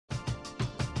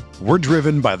We're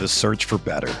driven by the search for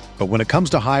better. But when it comes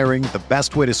to hiring, the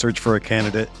best way to search for a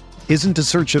candidate isn't to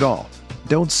search at all.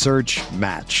 Don't search,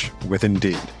 match with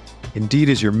Indeed. Indeed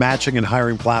is your matching and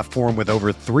hiring platform with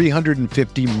over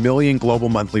 350 million global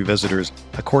monthly visitors,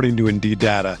 according to Indeed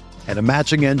data, and a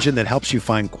matching engine that helps you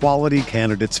find quality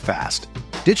candidates fast.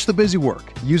 Ditch the busy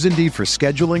work. Use Indeed for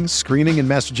scheduling, screening, and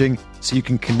messaging so you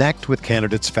can connect with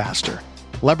candidates faster.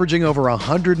 Leveraging over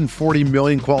 140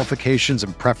 million qualifications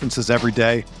and preferences every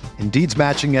day, Indeed's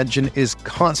matching engine is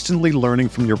constantly learning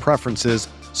from your preferences,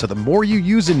 so the more you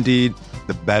use Indeed,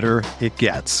 the better it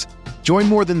gets. Join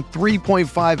more than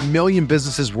 3.5 million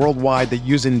businesses worldwide that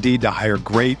use Indeed to hire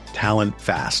great talent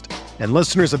fast. And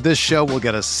listeners of this show will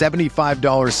get a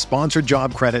 $75 sponsored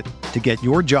job credit to get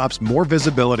your jobs more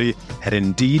visibility at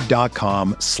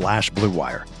Indeed.com/Blue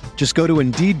Wire. Just go to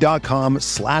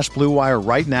Indeed.com/Blue Wire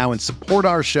right now and support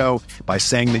our show by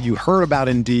saying that you heard about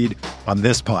Indeed on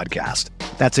this podcast.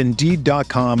 That's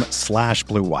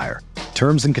Indeed.com/Blue Wire.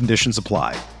 Terms and conditions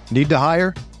apply. Need to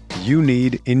hire? You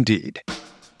need Indeed.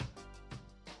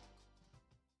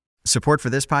 Support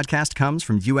for this podcast comes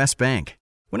from U.S. Bank.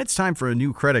 When it's time for a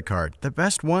new credit card, the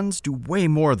best ones do way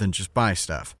more than just buy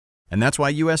stuff. And that's why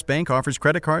U.S. Bank offers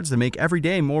credit cards that make every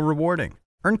day more rewarding.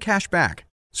 Earn cash back,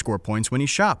 score points when you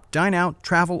shop, dine out,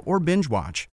 travel, or binge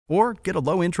watch, or get a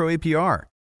low intro APR.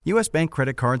 U.S. Bank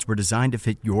credit cards were designed to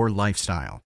fit your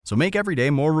lifestyle. So make every day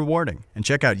more rewarding and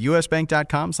check out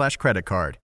usbank.com/credit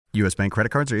card. U.S. Bank credit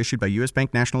cards are issued by U.S.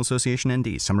 Bank National Association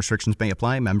ND. Some restrictions may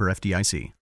apply. Member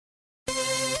FDIC.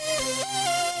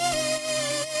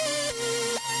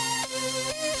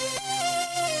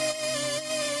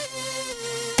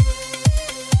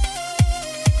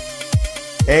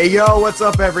 Hey, yo, what's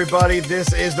up, everybody?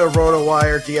 This is the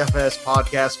RotoWire DFS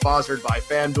podcast sponsored by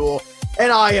FanDuel,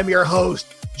 and I am your host,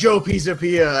 Joe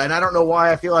Pisapia. And I don't know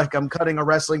why I feel like I'm cutting a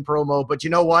wrestling promo, but you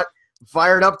know what? I'm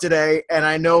fired up today, and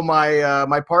I know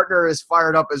my partner is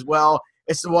fired up as well.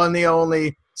 It's the one, the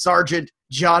only, Sergeant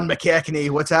John McKechnie.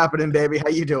 What's happening, baby? How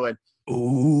you doing?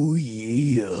 Oh,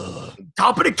 yeah.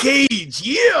 Top of the cage,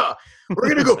 yeah!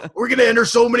 We're gonna enter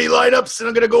so many lineups, and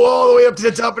I'm gonna go all the way up to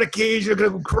the top of the cage. I'm gonna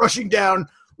go crushing down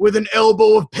with an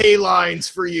elbow of pay lines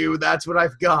for you. That's what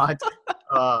I've got.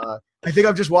 I think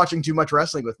I'm just watching too much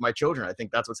wrestling with my children. I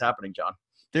think that's what's happening, John.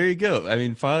 There you go. I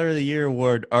mean, Father of the Year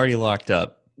award already locked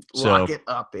up. Lock it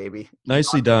up, baby.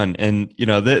 Nicely done. And,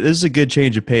 this is a good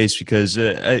change of pace because,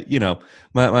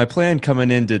 my plan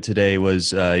coming into today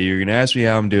was you're going to ask me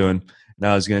how I'm doing. And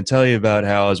I was going to tell you about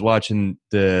how I was watching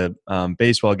the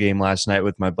baseball game last night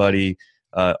with my buddy,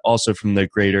 also from the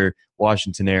greater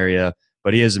Washington area,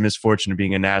 but he has the misfortune of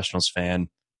being a Nationals fan.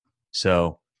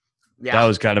 So that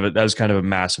was kind of a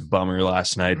massive bummer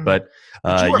last night. But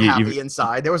you were happy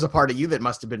inside. There was a part of you that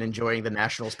must have been enjoying the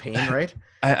Nationals' pain, right?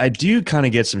 I do kind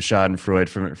of get some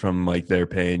schadenfreude from like their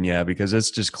pain, yeah, because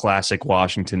it's just classic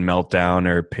Washington meltdown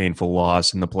or painful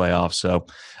loss in the playoffs. So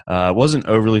wasn't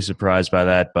overly surprised by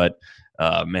that, but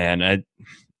man,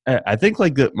 I think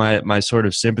like my sort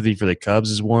of sympathy for the Cubs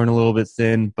is worn a little bit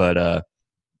thin, but I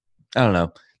don't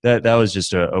know. That was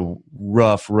just a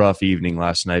rough evening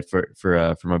last night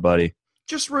for my buddy.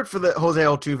 Just root for the Jose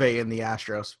Altuve in the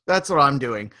Astros. That's what I'm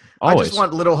doing. Always. I just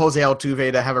want little Jose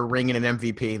Altuve to have a ring and an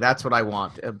MVP. That's what I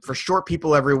want. For short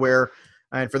people everywhere,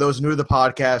 and for those new to the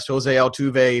podcast, Jose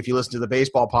Altuve, if you listen to the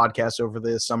baseball podcast over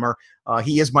the summer,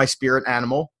 he is my spirit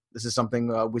animal. This is something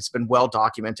that's been well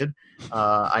documented.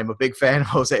 I'm a big fan of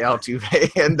Jose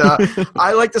Altuve, and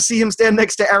I like to see him stand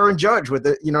next to Aaron Judge with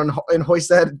it, and hoist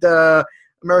that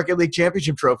American League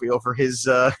Championship trophy over his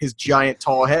giant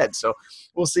tall head. So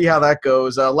we'll see how that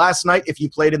goes. Last night, if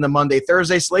you played in the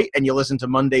Monday-Thursday slate and you listened to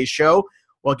Monday's show,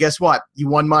 well, guess what? You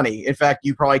won money. In fact,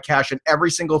 you probably cash in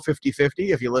every single 50-50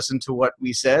 if you listen to what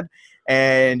we said.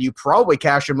 And you probably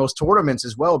cash in most tournaments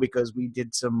as well because we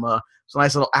did some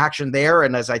nice little action there.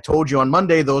 And as I told you on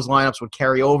Monday, those lineups would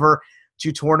carry over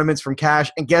to tournaments from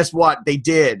cash. And guess what? They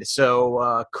did.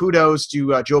 So kudos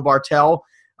to Joe Bartel.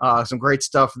 Some great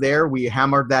stuff there. We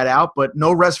hammered that out, but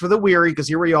no rest for the weary because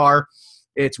here we are.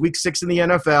 It's week 6 in the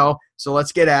NFL, so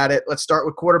let's get at it. Let's start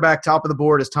with quarterback. Top of the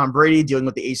board is Tom Brady dealing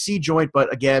with the AC joint,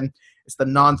 but again, it's the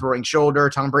non-throwing shoulder.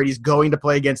 Tom Brady's going to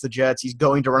play against the Jets. He's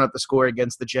going to run up the score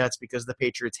against the Jets because the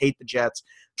Patriots hate the Jets.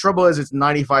 Trouble is it's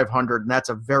 9,500, and that's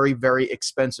a very, very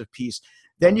expensive piece.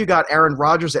 Then you got Aaron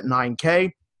Rodgers at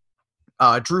 9K,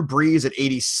 Drew Brees at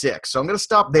 86. So I'm going to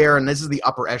stop there, and this is the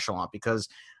upper echelon because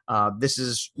this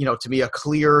is, to me, a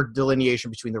clear delineation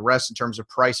between the rest in terms of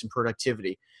price and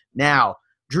productivity. Now,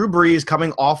 Drew Brees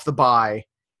coming off the bye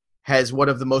has one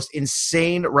of the most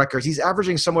insane records. He's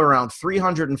averaging somewhere around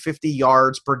 350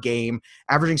 yards per game,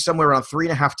 averaging somewhere around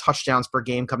 3.5 touchdowns per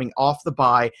game coming off the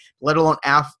bye, let alone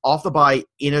off the bye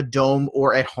in a dome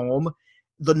or at home.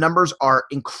 The numbers are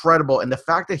incredible. And the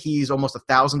fact that he's almost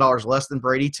 $1,000 less than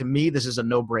Brady, to me, this is a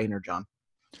no-brainer, John.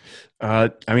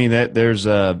 I mean, there's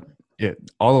all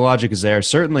the logic is there.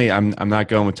 Certainly, I'm not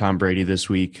going with Tom Brady this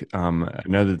week. I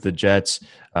know that the Jets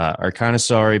are kind of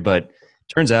sorry, but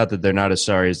turns out that they're not as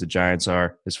sorry as the Giants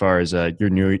are as far as your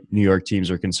New York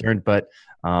teams are concerned. But,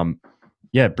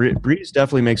 Brees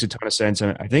definitely makes a ton of sense.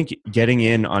 And I think getting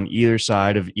in on either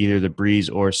side of either the Brees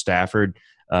or Stafford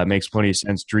makes plenty of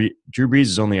sense. Drew Brees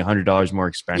is only $100 more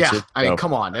expensive. Yeah, I mean,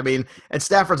 come on. I mean, and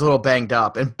Stafford's a little banged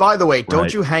up. And by the way,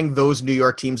 don't you hang those New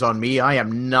York teams on me. I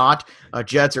am not a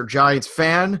Jets or Giants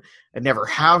fan. I never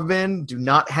have been. Do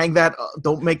not hang that.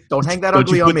 Don't hang that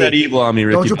ugly on me. Don't you put that evil on me,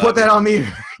 Ricky. Don't you put that on me,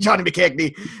 Johnny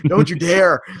McKechnie. Don't you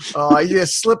dare. You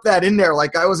just slip that in there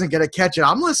like I wasn't going to catch it.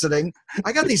 I'm listening.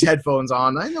 I got these headphones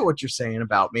on. I know what you're saying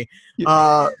about me.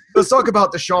 Let's talk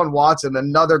about Deshaun Watson,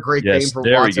 another great game for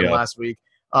Watson last week.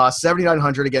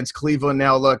 7,900 against Cleveland.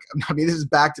 Now, look, I mean, this is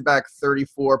back-to-back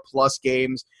 34-plus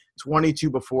games, 22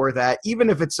 before that. Even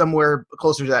if it's somewhere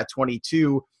closer to that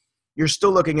 22, you're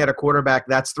still looking at a quarterback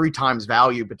that's 3 times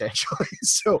value potentially.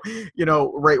 So,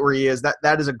 right where he is,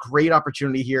 that is a great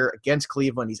opportunity here against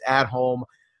Cleveland. He's at home.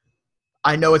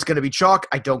 I know it's going to be chalk.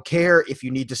 I don't care. If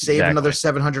you need to save another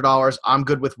 $700, I'm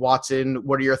good with Watson.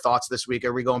 What are your thoughts this week?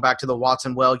 Are we going back to the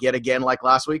Watson well yet again like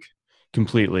last week?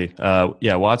 Completely.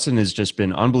 Watson has just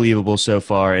been unbelievable so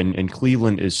far, and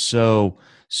Cleveland is so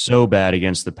bad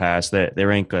against the pass that they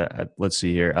rank, let's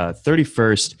see here,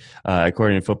 31st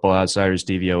according to Football Outsiders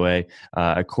DVOA,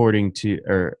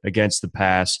 against the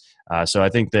pass. So I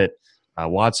think that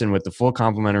Watson with the full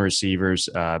complement of receivers,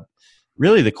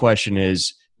 really the question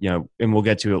is, and we'll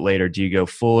get to it later, do you go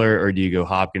Fuller or do you go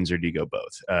Hopkins or do you go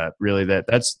both? Really,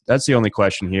 that's the only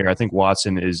question here. I think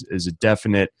Watson is a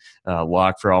definite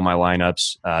lock for all my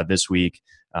lineups this week.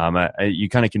 You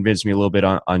kind of convinced me a little bit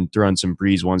on throwing some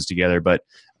Breeze ones together, but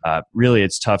really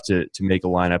it's tough to make a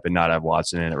lineup and not have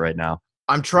Watson in it right now.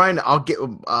 I'll get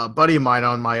a buddy of mine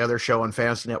on my other show on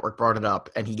Fantasy Network brought it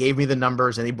up, and he gave me the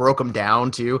numbers and he broke them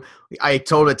down too. I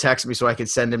told him to text me so I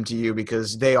could send them to you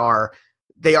because they are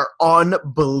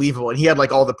unbelievable. And he had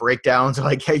like all the breakdowns,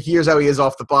 like, hey, here's how he is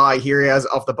off the bye. Here he is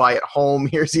off the bye at home.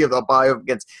 Here's he off the bye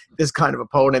against this kind of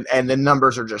opponent. And the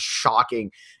numbers are just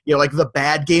shocking. Like the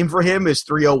bad game for him is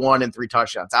 301 and 3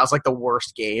 touchdowns. That was like the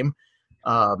worst game.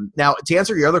 Now, to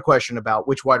answer your other question about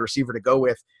which wide receiver to go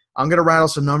with, I'm going to rattle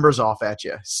some numbers off at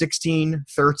you. 16,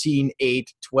 13,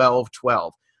 8, 12,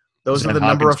 12. Those are the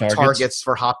number of targets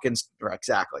for Hopkins.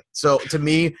 Exactly. So to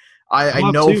me,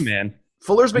 I know man.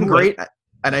 Fuller's been great.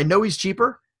 And I know he's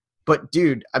cheaper, but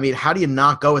dude, I mean, how do you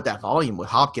not go with that volume with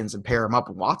Hopkins and pair him up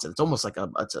with Watson? It's almost like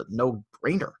it's a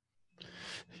no-brainer.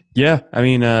 Yeah, I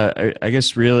mean, I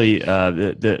guess really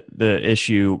the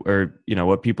issue, or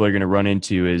what people are going to run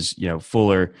into is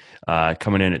Fuller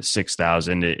coming in at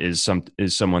 6,000 is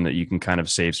someone that you can kind of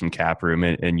save some cap room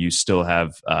and you still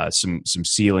have some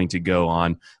ceiling to go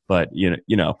on. But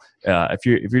if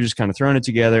you're just kind of throwing it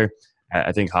together,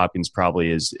 I think Hopkins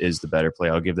probably is the better play.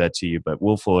 I'll give that to you. But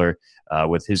Will Fuller,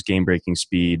 with his game-breaking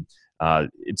speed,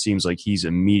 it seems like he's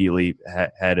immediately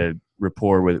had a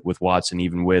rapport with Watson,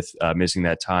 even with missing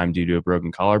that time due to a broken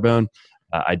collarbone.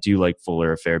 I do like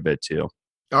Fuller a fair bit too.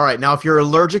 All right. Now, if you're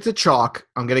allergic to chalk,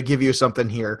 I'm going to give you something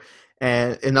here.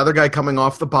 And another guy coming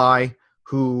off the bye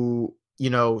who,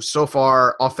 so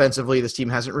far offensively, this team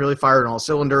hasn't really fired on all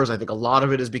cylinders. I think a lot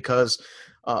of it is because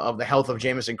of the health of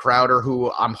Jamison Crowder,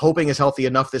 who I'm hoping is healthy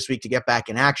enough this week to get back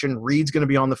in action. Reed's going to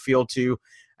be on the field too.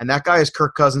 And that guy is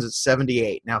Kirk Cousins at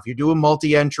 78. Now, if you do a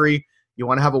multi-entry, you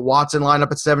want to have a Watson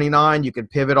lineup at 79, you can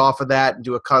pivot off of that and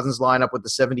do a Cousins lineup with the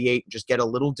 78 and just get a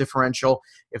little differential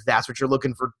if that's what you're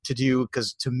looking for to do.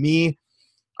 Because to me,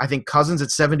 I think Cousins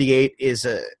at 78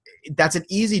 that's an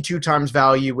easy 2 times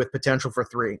value with potential for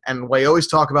 3. And we always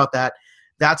talk about that.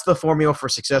 That's the formula for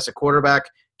success at quarterback.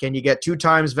 Can you get 2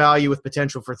 times value with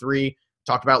potential for 3?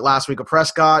 Talked about last week of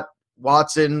Prescott,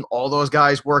 Watson, all those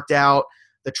guys worked out.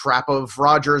 The trap of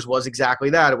Rodgers was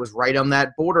exactly that. It was right on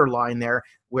that borderline there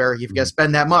where if you're going to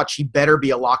spend that much, he better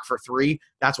be a lock for 3.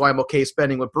 That's why I'm okay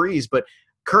spending with Breeze. But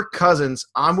Kirk Cousins,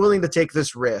 I'm willing to take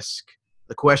this risk.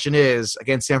 The question is,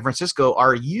 against San Francisco,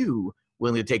 are you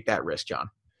willing to take that risk, John?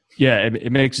 Yeah,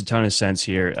 it makes a ton of sense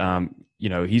here.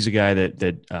 He's a guy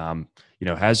that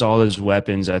has all his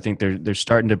weapons. I think they're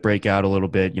starting to break out a little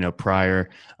bit. Prior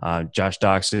Josh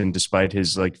Doxson, despite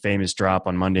his famous drop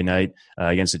on Monday night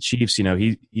against the Chiefs, he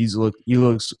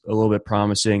looks a little bit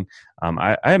promising.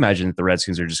 I imagine that the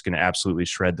Redskins are just going to absolutely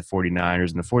shred the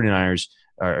 49ers, and the 49ers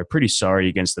are pretty sorry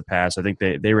against the pass. I think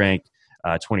they rank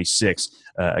 26th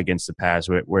against the pass,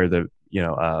 where the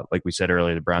like we said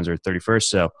earlier, the Browns are 31st.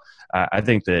 So I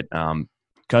think that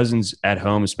Cousins at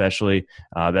home, especially,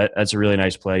 that's a really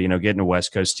nice play. Getting a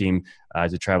West Coast team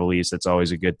to travel east, that's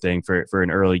always a good thing for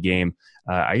an early game.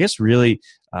 I guess really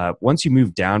once you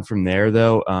move down from there,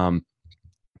 though,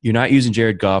 you're not using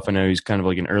Jared Goff. I know he's kind of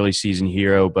like an early season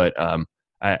hero, but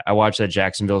I watched that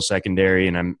Jacksonville secondary,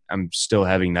 and I'm still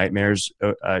having nightmares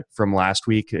from last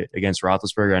week against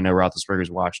Roethlisberger. I know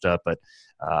Roethlisberger's washed up, but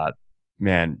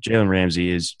man, Jalen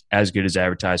Ramsey is as good as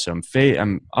advertised. So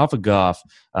I'm off of Goff.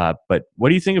 But what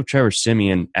do you think of Trevor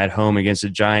Siemian at home against a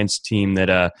Giants team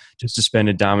that just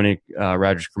suspended Dominic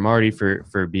Rodgers-Cromartie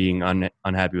for being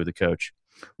unhappy with the coach?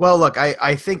 Well, look,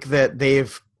 I think that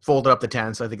they've folded up the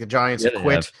tents. I think the Giants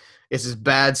quit. Have. It's this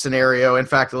bad scenario. In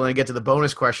fact, when I get to the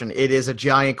bonus question, it is a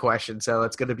Giant question, so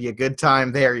it's going to be a good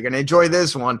time there. You're going to enjoy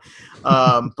this one.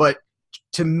 But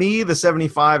to me, the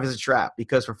 75 is a trap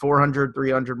because for 400,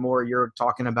 300 more, you're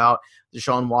talking about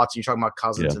Deshaun Watson, you're talking about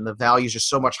Cousins, and the value is just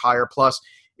so much higher. Plus,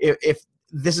 if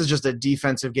this is just a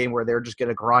defensive game where they're just going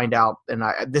to grind out, and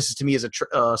this is to me is a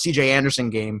CJ Anderson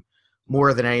game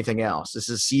more than anything else. This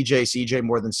is CJ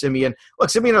more than Siemian. Look,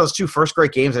 Siemian had those 2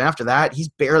 first-grade games, and after that, he's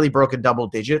barely broken double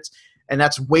digits, and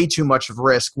that's way too much of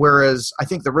risk, whereas I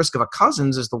think the risk of a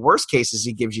Cousins is the worst case is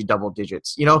he gives you double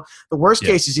digits. The worst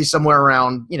case is he's somewhere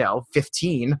around,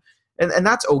 15, and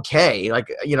that's okay. Like,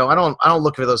 I don't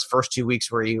look at those first 2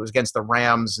 weeks where he was against the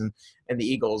Rams and the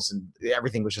Eagles, and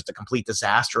everything was just a complete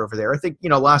disaster over there. I think,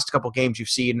 last couple games you've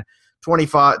seen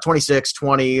 25, 26,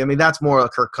 20. I mean, that's more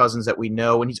like Kirk Cousins that we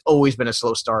know, and he's always been a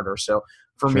slow starter. So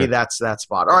for me, that's that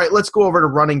spot. All right, let's go over to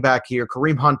running back here.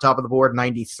 Kareem Hunt, top of the board,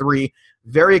 93.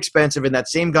 Very expensive. In that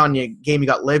same game, you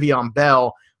got Le'Veon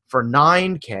Bell for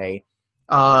 $9K.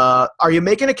 Are you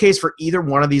making a case for either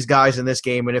one of these guys in this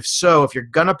game? And if so, if you're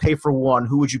going to pay for one,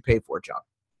 who would you pay for, John?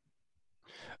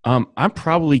 I'm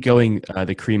probably going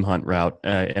the Kareem Hunt route.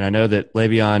 And I know that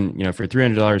Le'Veon, for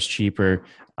 $300 cheaper,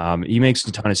 he makes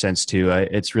a ton of sense too.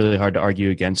 It's really hard to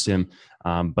argue against him.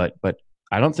 But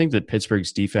I don't think that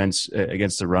Pittsburgh's defense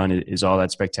against the run is all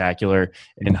that spectacular.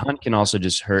 And Hunt can also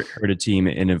just hurt a team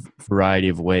in a variety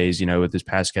of ways, with his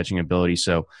pass catching ability.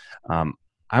 So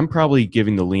I'm probably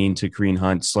giving the lean to Kareem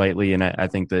Hunt slightly. And I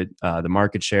think that the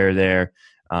market share there,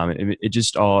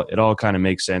 it all kind of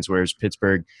makes sense. Whereas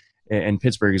Pittsburgh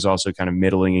is also kind of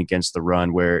middling against the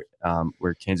run where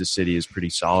Kansas City is pretty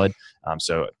solid.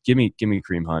 So give me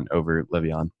Kareem Hunt over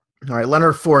Le'Veon. All right,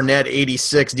 Leonard Fournette,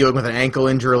 86, dealing with an ankle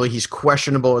injury. He's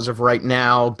questionable as of right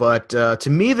now, but to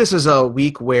me, this is a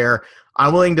week where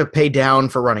I'm willing to pay down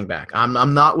for running back.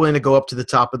 I'm not willing to go up to the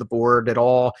top of the board at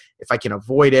all if I can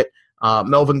avoid it.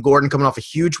 Melvin Gordon coming off a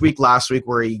huge week last week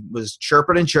where he was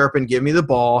chirping, give me the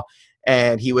ball,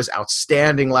 and he was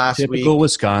outstanding last week. Typical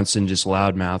Wisconsin, just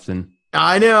loud-mouthing.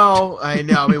 I know. I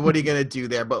mean, what are you going to do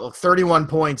there? But look, 31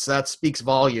 points, that speaks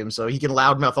volumes. So he can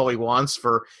loudmouth all he wants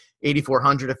for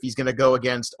 8,400 if he's going to go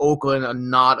against Oakland,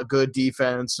 not a good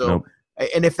defense. So, nope.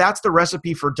 And if that's the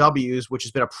recipe for W's, which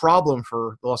has been a problem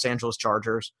for the Los Angeles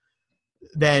Chargers,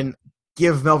 then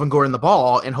give Melvin Gordon the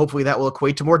ball, and hopefully that will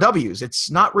equate to more W's.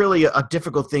 It's not really a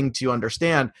difficult thing to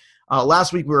understand.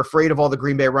 Last week we were afraid of all the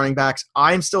Green Bay running backs.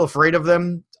 I'm still afraid of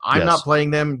them. I'm not playing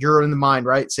them. You're in the mind,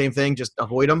 right? Same thing, just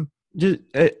avoid them.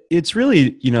 It's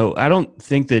really, I don't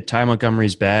think that Ty Montgomery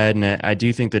is bad, and I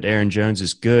do think that Aaron Jones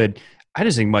is good. I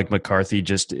just think Mike McCarthy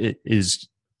just is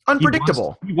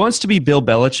unpredictable. He wants to be Bill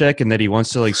Belichick, and that he wants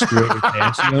to screw over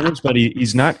fantasy owners, but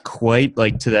he's not quite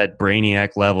to that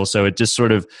brainiac level. So it just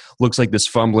sort of looks like this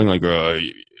fumbling,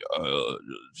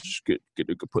 just get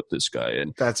to put this guy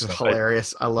in. That's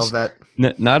hilarious. I love that.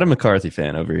 Not a McCarthy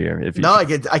fan over here.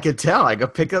 I could tell. I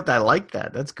could pick up that. I like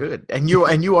that. That's good. And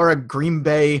you are a Green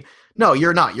Bay. No,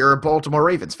 you're not. You're a Baltimore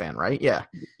Ravens fan, right? Yeah,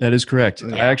 that is correct.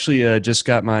 Yeah. I actually just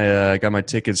got my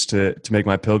tickets to make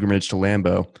my pilgrimage to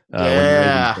Lambeau when the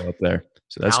Ravens go up there.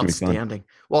 So that's gonna be fun. Outstanding.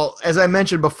 Well, as I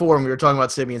mentioned before when we were talking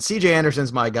about Siemian, CJ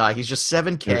Anderson's my guy. He's just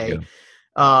 $7K.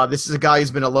 This is a guy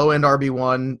who's been a low-end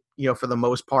RB1, for the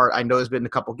most part. I know there's been a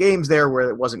couple games there where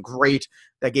it wasn't great.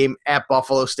 That game at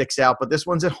Buffalo sticks out, but this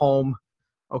one's at home.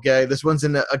 Okay, this one's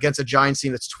against a Giants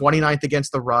team that's 29th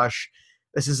against the rush.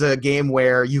 This is a game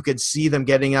where you could see them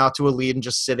getting out to a lead and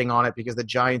just sitting on it because the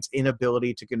Giants'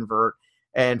 inability to convert.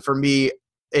 And for me,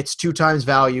 it's 2 times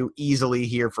value easily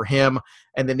here for him.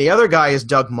 And then the other guy is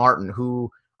Doug Martin, who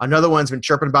another one's been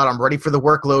chirping about, I'm ready for the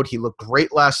workload. He looked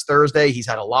great last Thursday. He's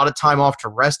had a lot of time off to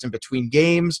rest in between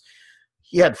games.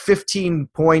 He had 15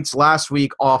 points last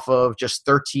week off of just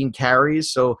 13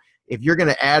 carries. So if you're going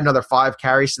to add another 5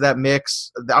 carries to that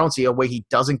mix, I don't see a way he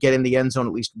doesn't get in the end zone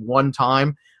at least one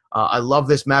time. I love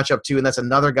this matchup too, and that's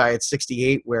another guy at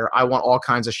 68 where I want all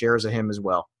kinds of shares of him as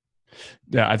well.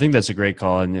 Yeah, I think that's a great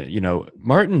call. And,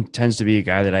 Martin tends to be a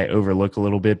guy that I overlook a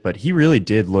little bit, but he really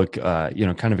did look,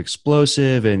 kind of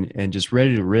explosive and just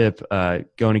ready to rip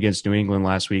going against New England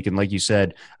last week. And like you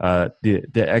said, the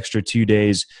extra 2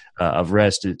 days of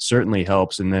rest, it certainly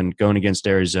helps. And then going against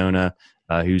Arizona,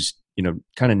 who's,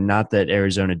 kind of not that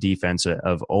Arizona defense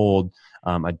of old.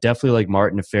 I definitely like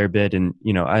Martin a fair bit. And,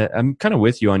 I'm kind of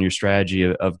with you on your strategy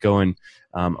of going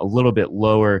a little bit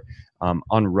lower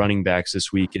on running backs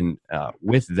this week. And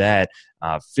with that,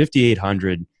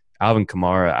 5,800, Alvin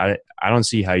Kamara, I don't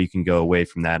see how you can go away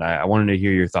from that. I wanted to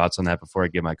hear your thoughts on that before I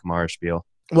give my Kamara spiel.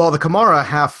 Well, the Kamara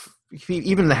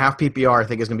even the half PPR, I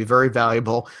think is going to be very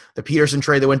valuable. The Peterson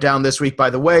trade that went down this week, by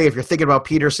the way, if you're thinking about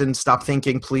Peterson, stop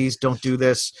thinking, please. Don't do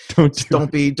this.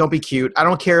 Don't be cute. I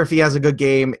don't care if he has a good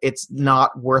game. It's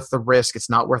not worth the risk. It's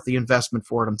not worth the investment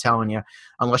for it, I'm telling you.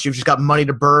 Unless you've just got money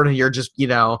to burn and you're just,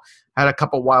 had a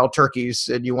couple wild turkeys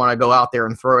and you want to go out there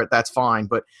and throw it, that's fine.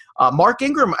 But Mark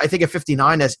Ingram, I think at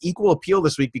 59 has equal appeal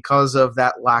this week because of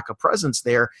that lack of presence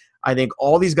there. I think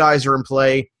all these guys are in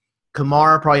play.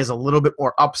 Kamara probably has a little bit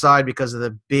more upside because of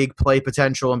the big play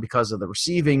potential and because of the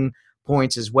receiving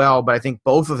points as well. But I think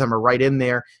both of them are right in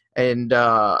there. And,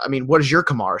 what is your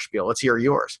Kamara spiel? Let's hear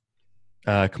yours.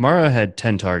 Kamara had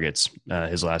 10 targets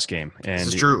his last game. And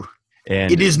this is true.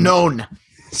 And it is known.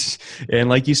 And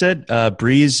like you said,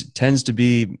 Breeze tends to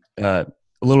be a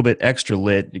little bit extra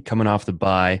lit coming off the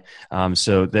bye.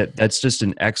 So that's just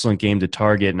an excellent game to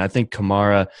target. And I think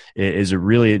Kamara is a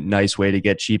really nice way to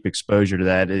get cheap exposure to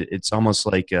that. It's almost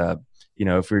like,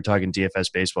 if we were talking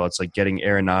DFS baseball, it's like getting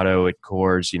Arenado at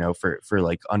Coors, for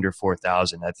like under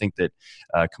 4,000. I think that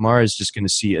Kamara is just going to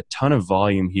see a ton of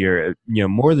volume here,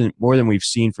 more than we've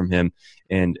seen from him.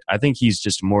 And I think he's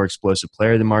just a more explosive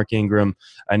player than Mark Ingram.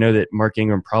 I know that Mark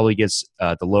Ingram probably gets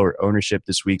the lower ownership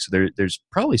this week, so there's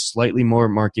probably slightly more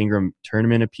Mark Ingram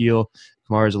tournament appeal.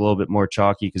 Kamara is a little bit more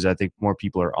chalky because I think more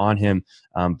people are on him.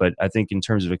 But I think in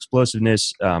terms of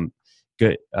explosiveness,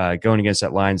 going against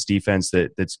that Lions defense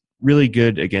that's really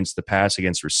good against the pass,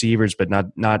 against receivers, but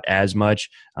not as much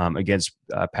against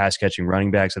pass catching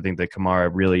running backs. I think that Kamara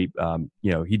really,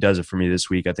 he does it for me this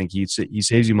week. I think he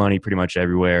saves you money pretty much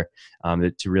everywhere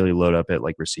to really load up at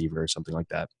like receiver or something like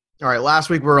that. All right, last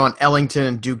week we were on Ellington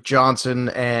and Duke Johnson,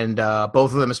 and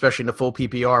both of them, especially in the full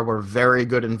PPR, were very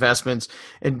good investments.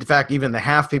 In fact, even the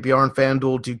half PPR in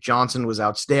FanDuel, Duke Johnson was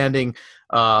outstanding.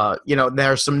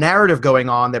 There's some narrative going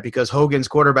on that because Hogan's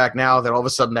quarterback now, that all of a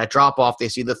sudden that drop-off, they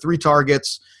see the 3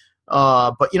 targets.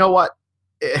 But you know what?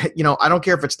 I don't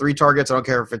care if it's 3 targets. I don't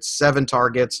care if it's 7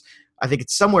 targets. I think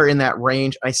it's somewhere in that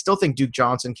range. I still think Duke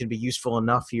Johnson can be useful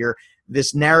enough here.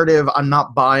 This narrative, I'm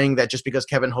not buying that just because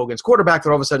Kevin Hogan's quarterback that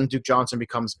all of a sudden Duke Johnson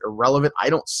becomes irrelevant. I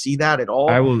don't see that at all.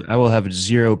 I will have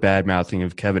zero bad mouthing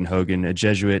of Kevin Hogan, a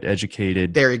Jesuit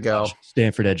educated, there you go,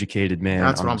 Stanford educated man.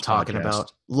 That's what I'm talking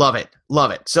about. Love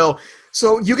it. So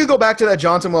you can go back to that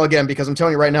Johnson well again, because I'm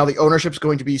telling you right now, the ownership is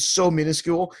going to be so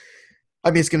minuscule.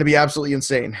 It's going to be absolutely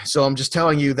insane. So I'm just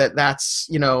telling you that's,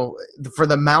 for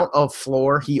the amount of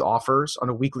floor he offers on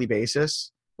a weekly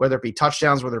basis, whether it be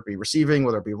touchdowns, whether it be receiving,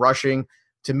 whether it be rushing,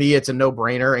 to me, it's a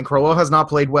no-brainer. And Crowell has not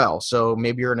played well. So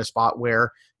maybe you're in a spot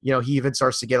where, he even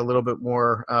starts to get a little bit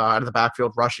more out of the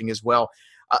backfield rushing as well.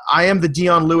 I am the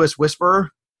Dion Lewis whisperer.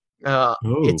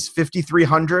 It's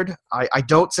 5,300. I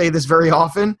don't say this very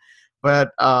often,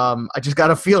 but I just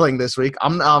got a feeling this week.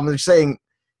 I'm saying,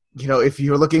 if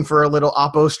you're looking for a little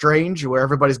Oppo Strange where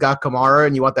everybody's got Kamara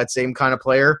and you want that same kind of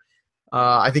player,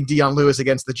 I think Dion Lewis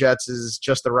against the Jets is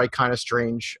just the right kind of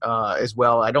strange as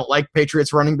well. I don't like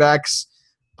Patriots running backs,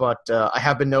 but I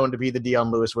have been known to be the Dion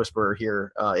Lewis whisperer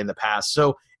here in the past.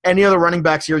 So any other running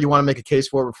backs here you want to make a case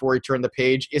for before we turn the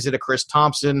page? Is it a Chris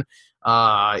Thompson?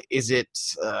 Is it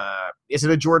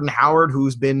a Jordan Howard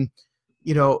who's been,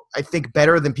 I think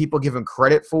better than people give him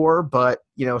credit for, but,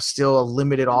 still a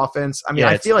limited offense?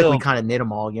 I feel like we kind of knit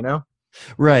them all,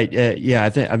 Right. Yeah, I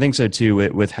think so too.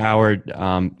 With Howard,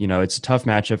 it's a tough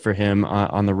matchup for him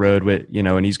on the road.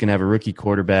 And he's going to have a rookie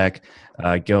quarterback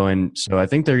going. So I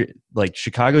think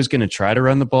Chicago's going to try to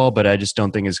run the ball, but I just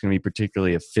don't think it's going to be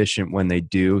particularly efficient when they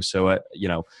do. So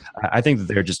I think that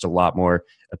there are just a lot more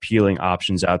appealing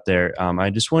options out there. I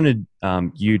just wanted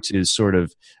you to sort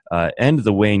of end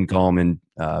the Wayne Gallman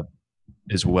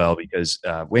as well, because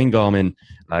Wayne Gallman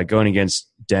going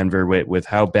against Denver with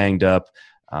how banged up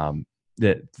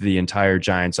the entire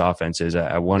Giants offense is.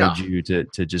 I wanted you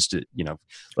to just,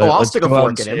 I'll stick a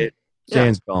fork in him.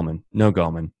 Sans Gallman. No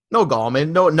Gallman. No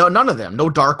Gallman. No, none of them. No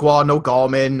Darkwa, no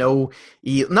Gallman,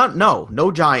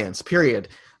 no Giants, period.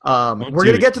 We're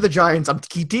going to get to the Giants. I'm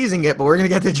keep teasing it, but we're going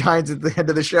to get to the Giants at the end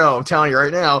of the show. I'm telling you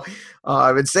right now.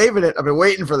 I've been saving it. I've been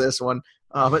waiting for this one.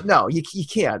 But no, you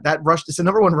can't. That rush, it's the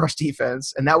number one rush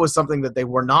defense, and that was something that they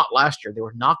were not last year. They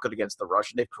were not good against the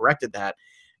rush, and they've corrected that.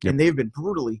 Yep. And they've been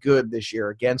brutally good this year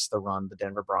against the run, the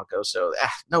Denver Broncos. So,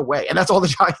 no way. And that's all the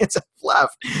Giants have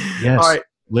left. Yes, all right,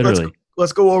 literally.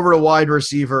 Let's go over to wide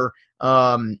receiver.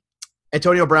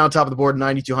 Antonio Brown, top of the board,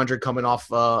 9,200, coming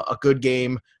off a good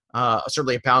game.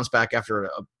 Certainly a bounce back after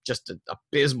just an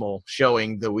abysmal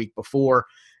showing the week before.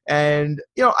 And,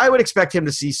 I would expect him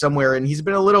to see somewhere, and he's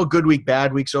been a little good week,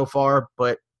 bad week so far,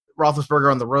 but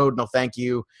Roethlisberger on the road, no thank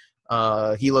you.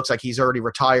 He looks like he's already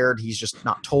retired. He's just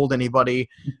not told anybody.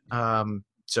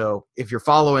 So if you're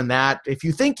following that, if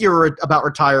you think you're about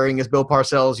retiring, as Bill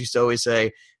Parcells used to always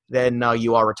say, then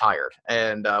you are retired.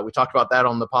 And we talked about that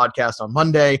on the podcast on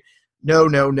Monday. No.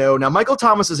 Now, Michael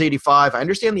Thomas is 85. I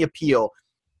understand the appeal,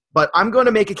 but I'm going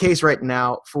to make a case right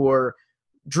now for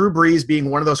Drew Brees being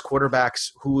one of those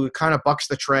quarterbacks who kind of bucks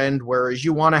the trend, whereas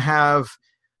you want to have –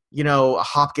 a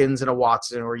Hopkins and a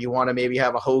Watson, or you want to maybe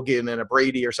have a Hogan and a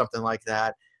Brady or something like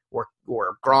that, or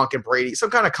Gronk and Brady. Some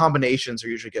kind of combinations are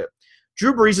usually good.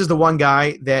 Drew Brees is the one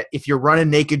guy that if you're running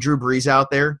naked Drew Brees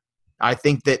out there, I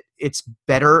think that it's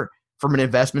better from an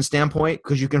investment standpoint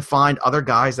because you can find other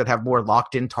guys that have more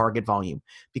locked-in target volume.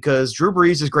 Because Drew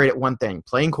Brees is great at one thing,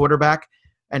 playing quarterback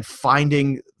and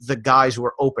finding the guys who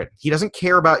are open. He doesn't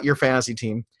care about your fantasy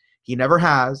team. He never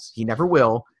has. He never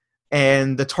will.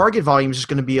 And the target volume is just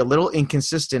going to be a little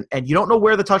inconsistent, and you don't know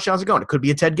where the touchdowns are going. It could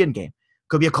be a Ted Ginn game. It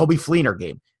could be a Coby Fleener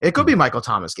game. It could be a Michael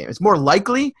Thomas game. It's more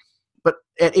likely, but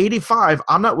at 85,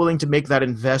 I'm not willing to make that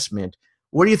investment.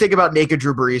 What do you think about naked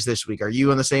Drew Brees this week? Are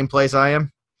you in the same place I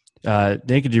am?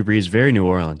 Naked Drew Brees, very New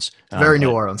Orleans. Very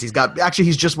New Orleans. He's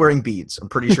just wearing beads. I'm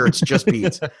pretty sure it's just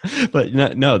beads. But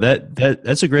no,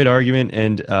 that's a great argument,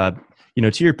 and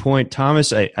to your point,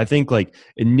 Thomas, I think like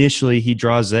initially he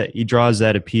draws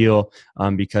that appeal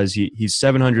because he's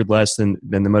 700 less than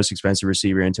the most expensive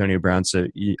receiver, Antonio Brown. So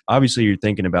obviously you're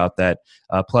thinking about that.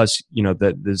 Plus,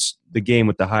 the game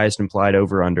with the highest implied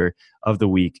over under of the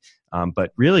week.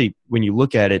 But really, when you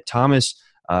look at it, Thomas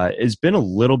has been a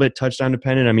little bit touchdown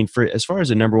dependent. I mean, for as far as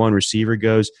the number one receiver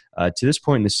goes, to this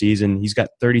point in the season, he's got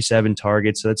 37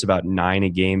 targets, so that's about 9 a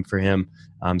game for him.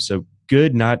 So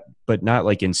good, but not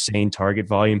like insane target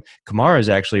volume. Kamara is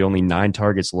actually only 9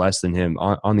 targets less than him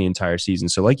on the entire season.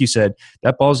 So like you said,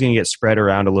 that ball's going to get spread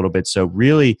around a little bit. So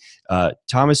really,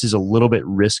 Thomas is a little bit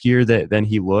riskier than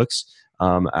he looks.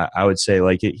 I would say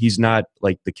like he's not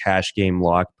like the cash game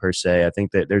lock per se. I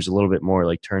think that there's a little bit more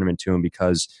like tournament to him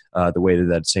because the way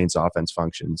that Saints offense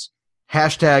functions.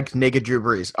 Hashtag naked Drew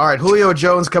Brees. All right, Julio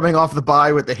Jones coming off the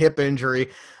bye with the hip injury.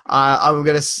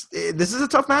 This is a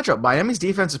tough matchup. Miami's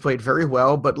defense has played very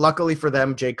well, but luckily for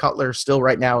them, Jay Cutler still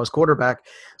right now is quarterback.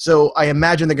 So I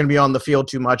imagine they're going to be on the field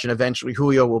too much, and eventually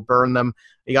Julio will burn them.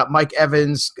 You got Mike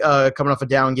Evans coming off a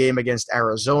down game against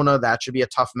Arizona. That should be a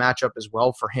tough matchup as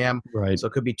well for him. Right. So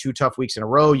it could be 2 tough weeks in a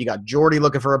row. You got Jordy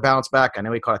looking for a bounce back. I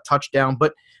know he caught a touchdown,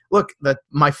 but look,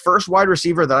 my first wide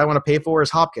receiver that I want to pay for is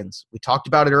Hopkins. We talked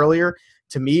about it earlier.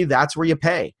 To me, that's where you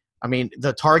pay. I mean,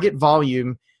 the target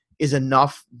volume is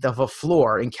enough of a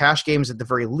floor in cash games at the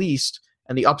very least,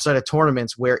 and the upside of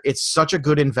tournaments where it's such a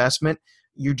good investment,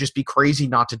 you'd just be crazy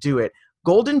not to do it.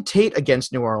 Golden Tate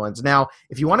against New Orleans. Now,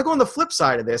 if you want to go on the flip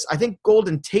side of this, I think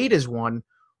Golden Tate is one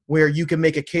where you can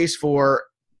make a case for,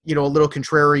 a little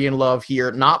contrarian love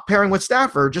here, not pairing with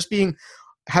Stafford, just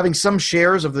having some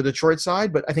shares of the Detroit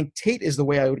side, but I think Tate is the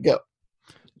way I would go.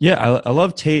 Yeah, I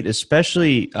love Tate,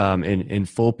 especially in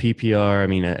full PPR. I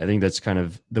mean, I think that's kind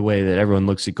of the way that everyone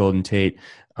looks at Golden Tate.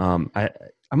 I'm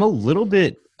a little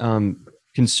bit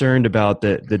concerned about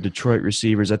the Detroit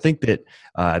receivers. I think that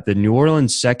the New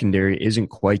Orleans secondary isn't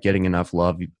quite getting enough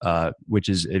love, which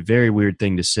is a very weird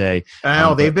thing to say.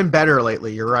 They've been better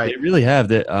lately. You're right. They really have.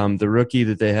 The rookie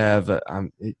that they have,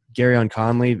 Garyon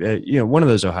Conley, one of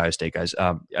those Ohio State guys.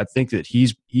 I think that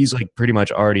he's like pretty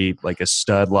much already like a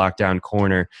stud lockdown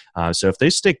corner. So if they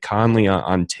stick Conley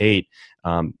on Tate,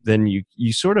 then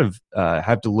you sort of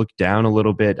have to look down a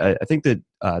little bit. I think that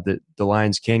the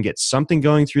Lions can get something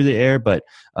going through the air, but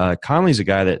Conley's a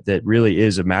guy that really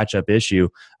is a matchup issue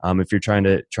if you're trying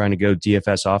to go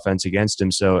DFS offense against him.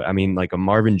 So I mean, like a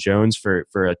Marvin Jones for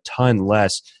a ton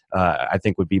less, I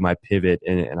think would be my pivot,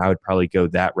 and I would probably go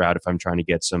that route if I'm trying to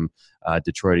get some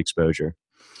Detroit exposure.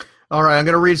 All right, I'm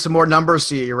going to read some more numbers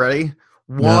to you. You ready?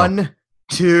 No. 1,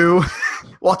 2.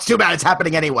 Well, it's too bad it's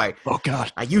happening anyway. Oh,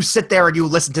 God. You sit there and you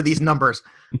listen to these numbers.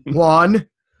 1,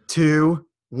 2,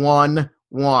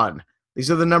 1-1. These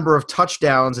are the number of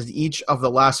touchdowns in each of the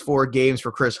last 4 games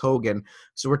for Chris Hogan.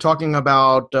 So we're talking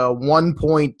about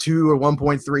 1.2 or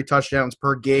 1.3 touchdowns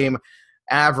per game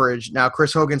average. Now,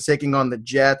 Chris Hogan's taking on the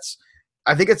Jets.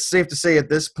 I think it's safe to say at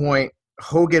this point,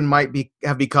 Hogan might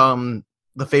have become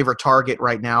the favorite target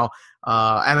right now.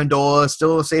 Amendola,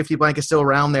 still a safety blanket, still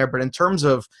around there. But in terms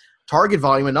of target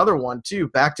volume, another one, too.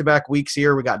 Back-to-back weeks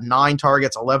here. We got 9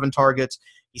 targets, 11 targets.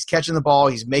 He's catching the ball.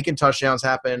 He's making touchdowns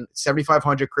happen.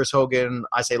 7,500 Chris Hogan.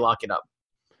 I say lock it up.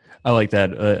 I like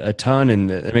that a ton,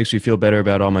 and it makes me feel better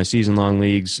about all my season-long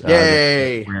leagues.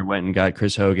 Yay! Where I went and got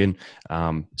Chris Hogan,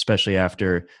 especially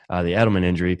after the Edelman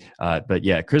injury. But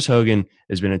yeah, Chris Hogan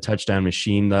has been a touchdown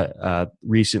machine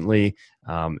recently,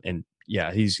 and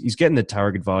yeah, he's getting the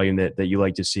target volume that you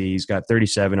like to see. He's got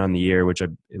 37 on the year, which it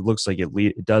looks like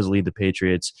it does lead the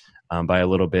Patriots by a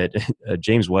little bit.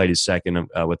 James White is second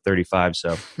with 35.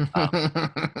 So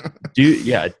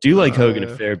do like Hogan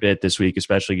a fair bit this week,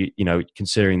 especially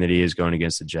considering that he is going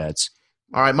against the Jets.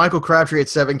 All right, Michael Crabtree at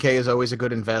 7K is always a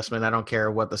good investment. I don't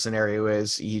care what the scenario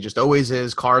is. He just always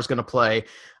is. Carr's going to play.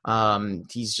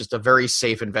 He's just a very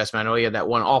safe investment. I know he had that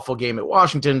one awful game at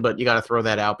Washington, but you got to throw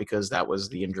that out because that was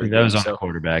the injury. That was on the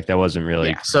quarterback. That wasn't really.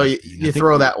 Yeah, so you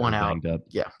throw that one out.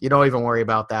 Yeah, you don't even worry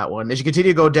about that one. As you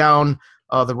continue to go down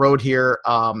the road here,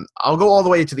 I'll go all the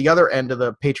way to the other end of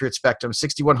the Patriot spectrum,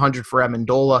 6,100 for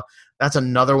Amendola. That's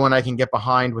another one I can get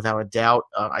behind without a doubt.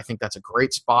 I think that's a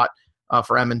great spot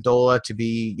for Amendola to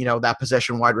be, that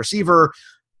possession wide receiver.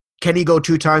 Can he go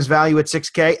 2 times value at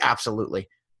 6K? Absolutely.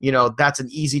 That's an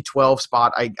easy 12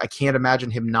 spot. I can't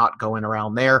imagine him not going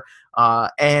around there.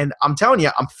 And I'm telling you,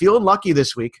 I'm feeling lucky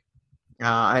this week.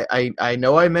 I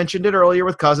know I mentioned it earlier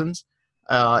with Cousins.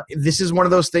 This is one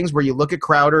of those things where you look at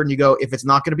Crowder and you go, if it's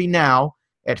not going to be now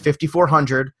at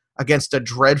 5,400 against a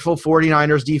dreadful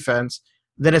 49ers defense,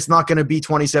 then it's not going to be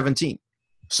 2017.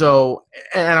 So,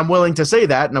 and I'm willing to say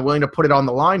that, and I'm willing to put it on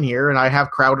the line here, and I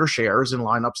have Crowder shares in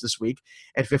lineups this week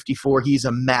at 54. He's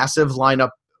a massive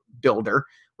lineup builder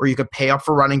where you could pay up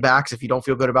for running backs. If you don't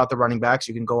feel good about the running backs,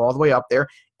 you can go all the way up there.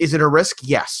 Is it a risk?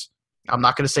 Yes. I'm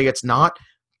not going to say it's not,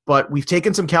 but we've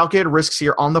taken some calculated risks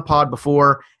here on the pod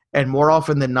before, and more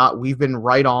often than not, we've been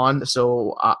right on.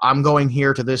 So I'm going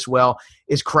here to this well.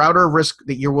 Is Crowder a risk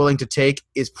that you're willing to take?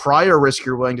 Is Pryor a risk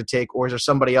you're willing to take? Or is there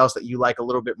somebody else that you like a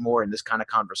little bit more in this kind of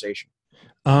conversation?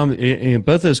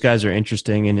 Both those guys are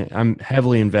interesting, and I'm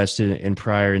heavily invested in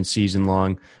Pryor and season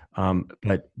long.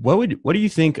 But what do you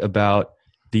think about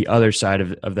the other side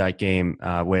of that game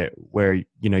where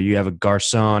you have a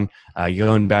Garcon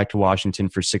going back to Washington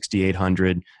for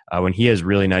 6,800 when he has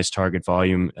really nice target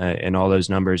volume and all those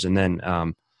numbers, and then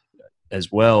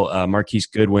as well Marquise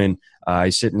Goodwin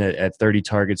he's sitting at 30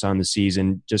 targets on the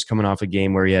season, just coming off a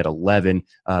game where he had 11.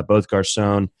 Both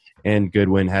Garcon and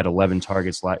Goodwin had 11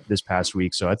 targets this past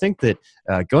week. So I think that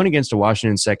going against a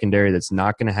Washington secondary that's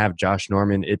not going to have Josh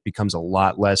Norman, it becomes a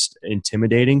lot less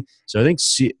intimidating. So I think,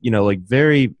 this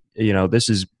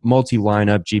is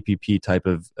multi-lineup GPP type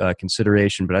of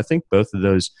consideration, but I think both of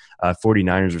those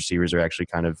 49ers receivers are actually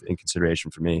kind of in consideration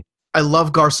for me. I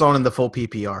love Garcon in the full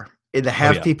PPR. In the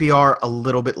half PPR, a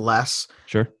little bit less.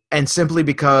 Sure. And simply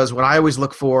because what I always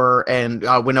look for, and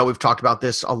we know we've talked about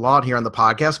this a lot here on the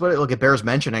podcast, but it bears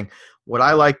mentioning, what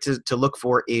I like to look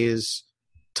for is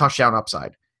touchdown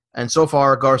upside. And so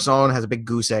far, Garcon has a big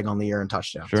goose egg on the year in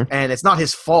touchdowns. Sure. And it's not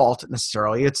his fault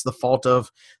necessarily. It's the fault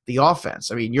of the offense.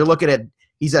 I mean, you're looking at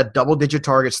he's had double-digit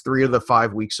targets 3 of the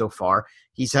 5 weeks so far.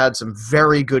 He's had some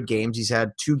very good games. He's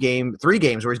had 3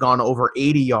 games where he's gone over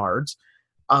 80 yards.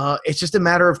 It's just a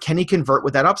matter of can he convert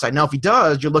with that upside. Now, if he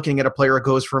does, you're looking at a player that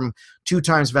goes from 2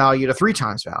 times value to 3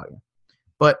 times value.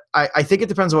 But I think it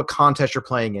depends on what contest you're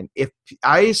playing in. If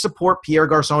I support Pierre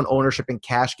Garcon ownership in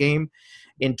cash game,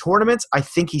 in tournaments, I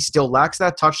think he still lacks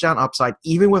that touchdown upside,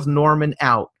 even with Norman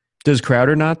out. Does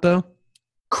Crowder not, though?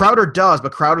 Crowder does,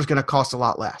 but Crowder's going to cost a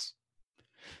lot less.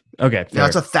 Okay, fair.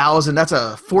 That's $1,000. That's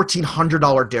a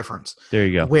 $1,400 difference. There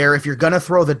you go. Where if you're going to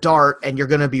throw the dart and you're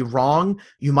going to be wrong,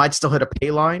 you might still hit a pay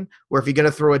line. Where if you're going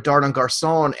to throw a dart on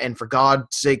Garcon and for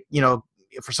God's sake,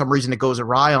 for some reason it goes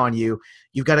awry on you,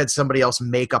 you've got to have somebody else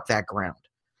make up that ground.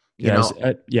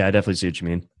 I definitely see what you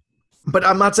mean. But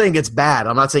I'm not saying it's bad.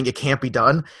 I'm not saying it can't be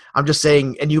done. I'm just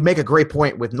saying, and you make a great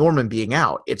point with Norman being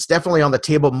out. It's definitely on the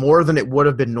table more than it would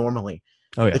have been normally.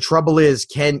 Oh, yeah. The trouble is,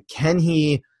 can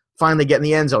he finally get in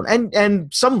the end zone?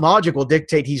 And some logic will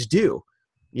dictate he's due.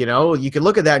 You can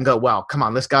look at that and go, well, come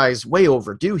on, this guy's way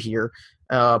overdue here.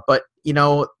 But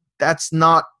that's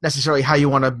not necessarily how you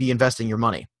want to be investing your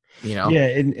money. Yeah,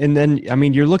 and then I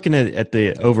mean, you're looking at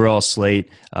the overall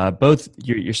slate. Both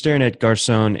you're staring at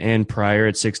Garcon and Pryor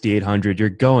at 6,800. You're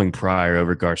going Pryor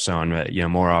over Garcon,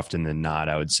 more often than not,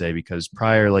 I would say, because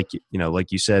Pryor, like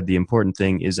you said, the important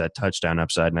thing is that touchdown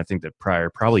upside, and I think that Pryor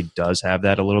probably does have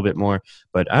that a little bit more.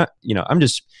 But I'm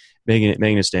just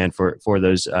making a stand for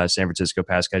those San Francisco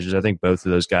pass catchers. I think both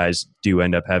of those guys do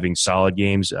end up having solid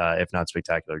games, if not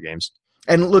spectacular games.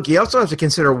 And look, you also have to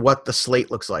consider what the slate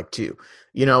looks like too.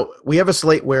 We have a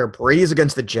slate where Brady's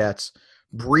against the Jets,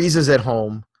 Breeze is at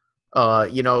home.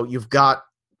 You've got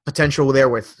potential there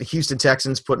with the Houston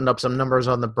Texans putting up some numbers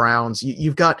on the Browns.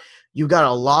 You've got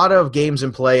a lot of games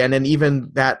in play, and then even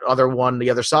that other one, the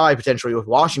other side, potentially with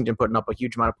Washington putting up a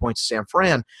huge amount of points to San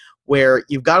Fran, where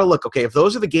you've got to look, okay, if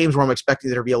those are the games where I'm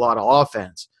expecting there to be a lot of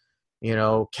offense,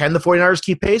 can the 49ers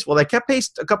keep pace? Well, they kept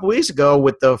pace a couple weeks ago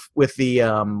with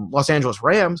the Los Angeles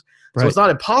Rams, so It's not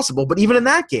impossible. But even in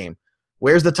that game,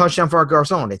 where's the touchdown for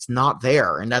Garcon? It's not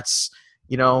there, and that's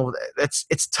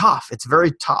it's tough. It's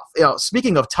very tough.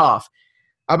 Speaking of tough,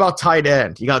 how about tight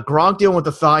end? You got Gronk dealing with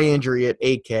the thigh injury at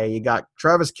 8K. You got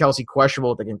Travis Kelce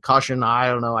questionable with the concussion. I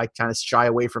don't know. I kind of shy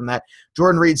away from that.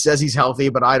 Jordan Reed says he's healthy,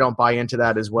 but I don't buy into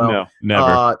that as well. No,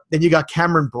 never. Then you got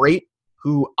Cameron Brate,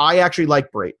 who I actually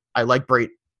like Brate. I liked Brate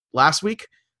last week.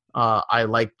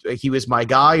 He was my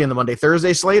guy in the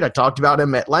Monday-Thursday slate. I talked about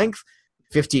him at length.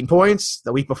 15 points.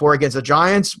 The week before against the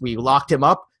Giants, we locked him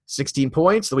up. 16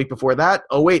 points. The week before that,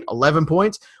 11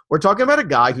 points. We're talking about a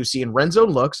guy who's seeing red zone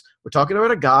looks. We're talking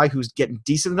about a guy who's getting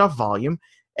decent enough volume.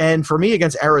 And for me,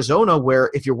 against Arizona,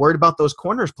 where if you're worried about those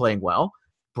corners playing well,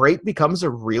 Brate becomes a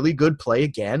really good play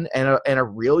again and a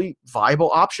really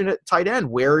viable option at tight end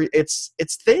where it's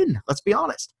thin. Let's be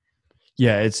honest.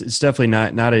 Yeah, it's definitely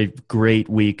not a great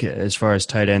week as far as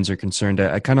tight ends are concerned.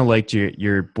 I kind of liked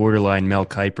your borderline Mel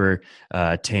Kiper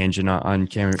tangent on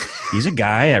Cameron. He's a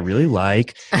guy I really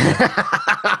like.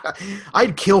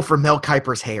 I'd kill for Mel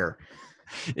Kiper's hair.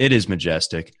 It is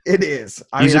majestic. It is.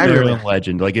 He's a Maryland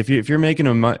legend. Like if you're making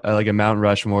a Mount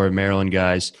Rushmore of Maryland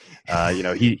guys,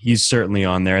 he's certainly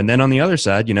on there. And then on the other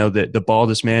side, the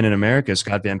baldest man in America,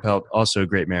 Scott Van Pelt, also a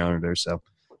great Marylander. So.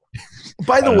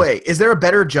 By the way, is there a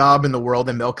better job in the world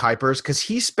than Mel Kiper's? Because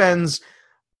he spends,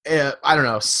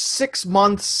 6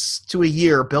 months to a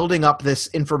year building up this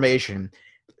information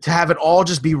to have it all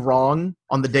just be wrong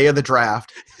on the day of the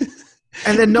draft.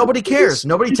 And then nobody cares.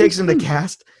 Nobody takes him to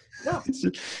cast. No.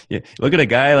 Yeah. Look at a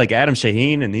guy like Adam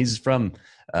Shaheen, and he's from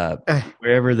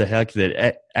wherever the heck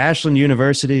that Ashland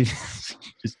University.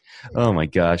 Oh my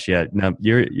gosh! Yeah, no,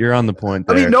 you're on the point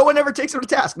there. I mean, no one ever takes him to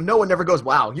task. No one ever goes,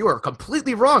 "Wow, you are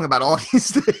completely wrong about all these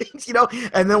things,"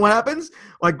 And then what happens?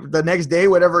 Like the next day,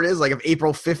 whatever it is, like if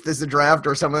April 5th is the draft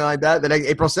or something like that, the next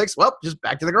April 6th, well, just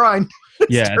back to the grind.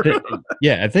 Yeah,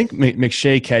 I think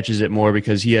McShay catches it more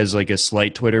because he has like a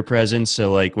slight Twitter presence.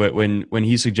 So like when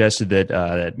he suggested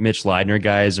that Mitch Leidner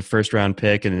guy is a first round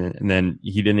pick and then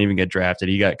he didn't even get drafted,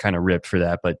 he got kind of ripped for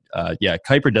that. But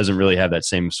Kiper doesn't really have that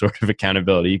same sort of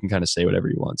accountability. You can kind of say whatever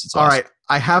he wants. It's all awesome. Right.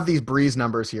 I have these Breeze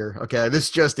numbers here. Okay,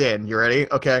 this just in. You ready?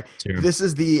 Okay, sure. This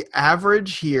is the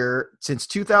average here since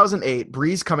 2008.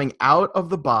 Breeze coming out of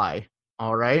the bye.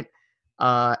 All right.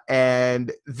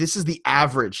 And this is the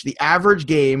average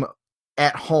game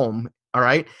at home. All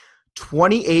right.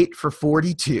 28 for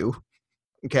 42.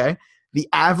 Okay. The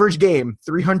average game,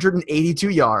 382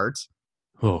 yards,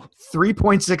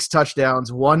 3.6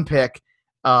 touchdowns, 1 pick,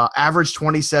 average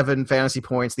 27 fantasy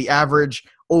points, the average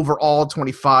overall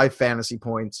 25 fantasy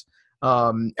points.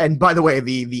 And by the way,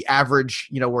 the average,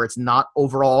 where it's not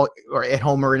overall or at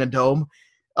home or in a dome,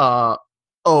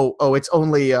 it's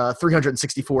only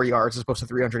 364 yards as opposed to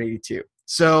 382.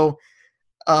 So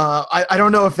I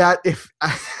don't know if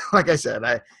like I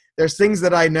said, there's things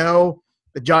that I know.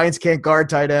 The Giants can't guard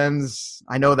tight ends.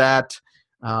 I know that.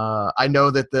 I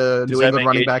know that the New England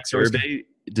running backs are.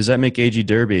 Does that make A.G.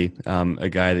 Derby a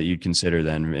guy that you'd consider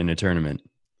then in a tournament?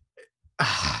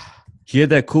 He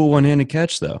had that cool one-handed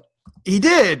catch, though. He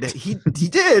did. He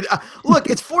did. Look,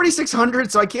 it's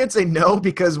 4,600, so I can't say no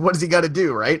because what does he got to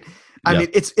do, right? I mean,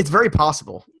 it's very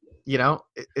possible.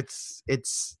 It's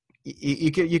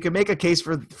you can make a case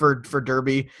for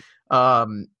Derby.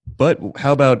 But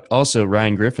how about also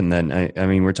Ryan Griffin then? I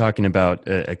mean, we're talking about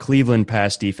a Cleveland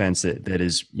pass defense that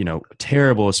is,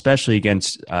 terrible, especially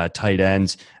against tight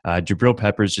ends. Jabril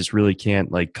Peppers just really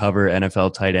can't cover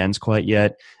NFL tight ends quite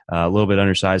yet. A little bit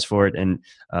undersized for it. And,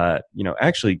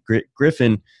 actually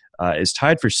Griffin is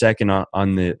tied for second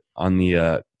on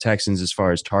the Texans as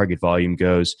far as target volume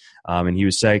goes. And he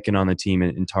was second on the team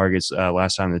in targets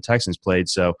last time the Texans played.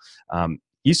 So,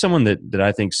 he's someone that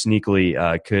I think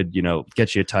sneakily could,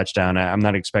 get you a touchdown. I'm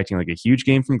not expecting like a huge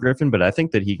game from Griffin, but I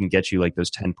think that he can get you like those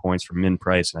 10 points from Min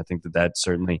Price, and I think that that's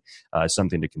certainly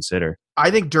something to consider.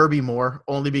 I think Derby more,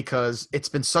 only because it's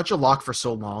been such a lock for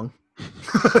so long.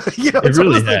 It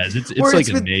really has. It's like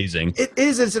amazing. It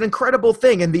is. It's an incredible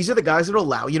thing. And these are the guys that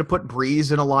allow you to put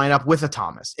Breeze in a lineup with a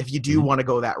Thomas. If you do want to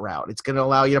go that route, it's going to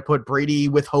allow you to put Brady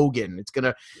with Hogan. It's going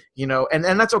to,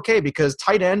 and that's okay, because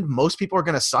tight end, most people are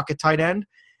going to suck at tight end.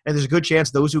 And there's a good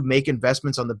chance those who make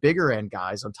investments on the bigger end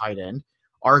guys on tight end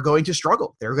are going to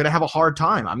struggle. They're going to have a hard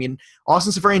time. I mean,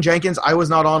 Austin Seferian-Jenkins, I was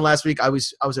not on last week. I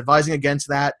was advising against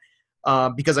that.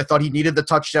 Because I thought he needed the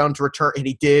touchdown to return, and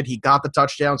he did. He got the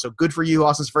touchdown, so good for you,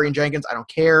 Austin Seferian-Jenkins. I don't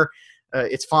care.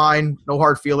 It's fine. No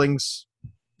hard feelings.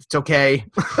 It's okay.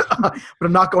 But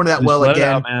I'm not going to that Just well let again.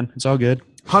 It out, man. It's all good.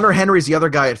 Hunter Henry's the other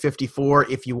guy at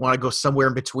 54. If you want to go somewhere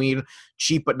in between,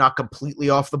 cheap but not completely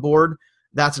off the board,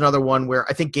 that's another one where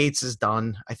I think Gates is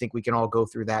done. I think we can all go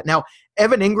through that. Now,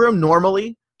 Evan Ingram,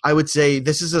 normally, I would say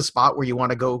this is a spot where you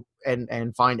want to go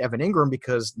and find Evan Ingram,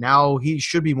 because now he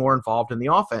should be more involved in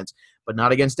the offense, but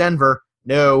not against Denver.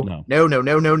 No.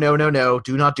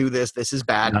 Do not do this. This is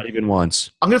bad. Not even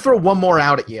once. I'm going to throw one more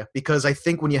out at you, because I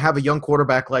think when you have a young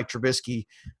quarterback like Trubisky,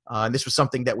 and this was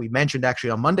something that we mentioned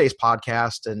actually on Monday's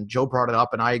podcast, and Joe brought it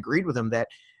up and I agreed with him, that,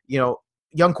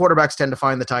 young quarterbacks tend to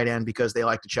find the tight end because they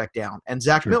like to check down. And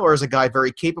Zach Miller is a guy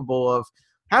very capable of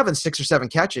having 6 or 7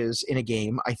 catches in a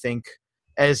game, I think,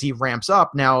 as he ramps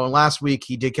up. Now, last week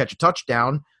he did catch a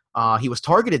touchdown. He was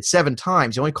targeted 7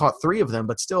 times. He only caught 3 of them,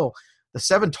 but still, the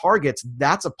 7 targets,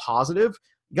 that's a positive.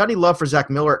 You got any love for Zach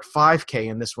Miller at $5K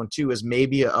in this one too, as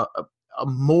maybe a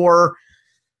more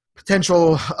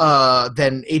potential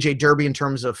than AJ Derby in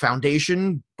terms of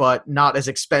foundation, but not as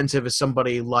expensive as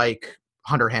somebody like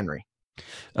Hunter Henry?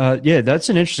 Yeah, that's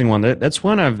an interesting one. That's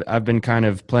one I've been kind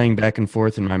of playing back and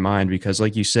forth in my mind, because,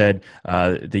 like you said,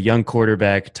 the young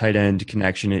quarterback tight end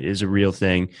connection is a real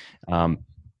thing.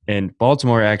 And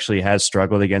Baltimore actually has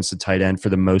struggled against the tight end for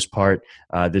the most part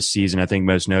this season. I think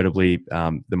most notably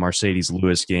the Mercedes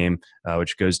Lewis game,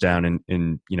 which goes down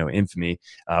in infamy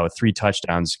with 3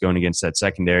 touchdowns going against that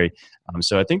secondary.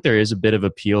 So I think there is a bit of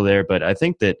appeal there, but I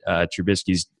think that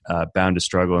Trubisky's bound to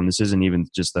struggle, and this isn't even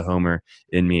just the homer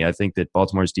in me. I think that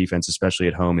Baltimore's defense, especially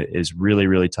at home, is really,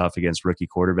 really tough against rookie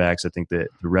quarterbacks. I think that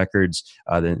the records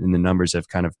and the numbers have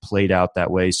kind of played out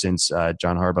that way since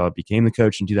John Harbaugh became the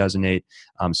coach in 2008.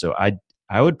 So I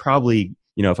would probably,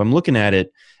 if I'm looking at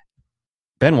it,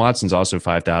 Ben Watson's also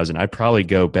 5,000. I'd probably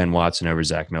go Ben Watson over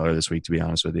Zach Miller this week, to be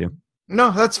honest with you.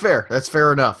 No, that's fair. That's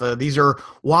fair enough. These are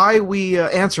why we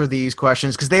answer these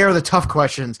questions, because they are the tough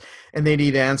questions and they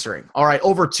need answering. All right,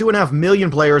 over 2.5 million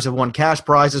players have won cash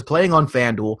prizes playing on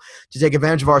FanDuel. To take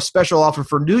advantage of our special offer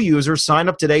for new users, sign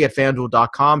up today at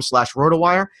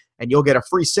FanDuel.com/RotoWire, and you'll get a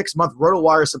free 6-month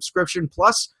RotoWire subscription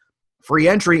plus free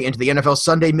entry into the NFL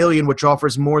Sunday Million, which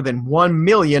offers more than $1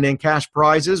 million in cash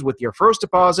prizes with your first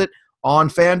deposit on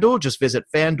FanDuel. Just visit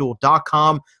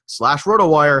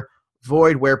FanDuel.com/RotoWire.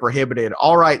 Void where prohibited.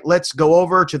 All right, let's go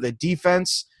over to the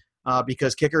defense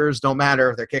because kickers don't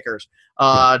matter. They're kickers.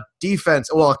 Defense.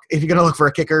 Well, if you're going to look for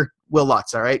a kicker, Will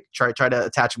Lutz, all right? Try to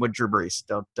attach him with Drew Brees.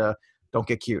 Don't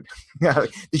get cute.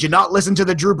 Did you not listen to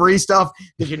the Drew Brees stuff?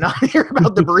 Did you not hear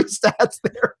about the Brees stats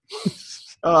there?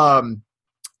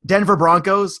 Denver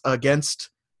Broncos against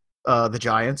the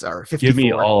Giants are 54. Give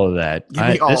me all of that. Give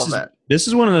me all of that. This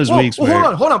is one of those weeks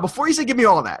where... Hold on. Before you say give me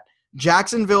all of that,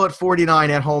 Jacksonville at 49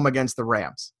 at home against the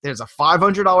Rams. There's a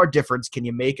 $500 difference. Can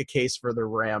you make a case for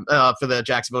the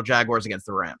Jacksonville Jaguars against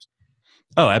the Rams?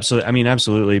 Oh, absolutely. I mean,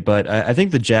 absolutely. But I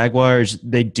think the Jaguars,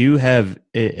 they do have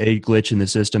a glitch in the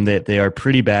system that they are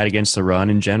pretty bad against the run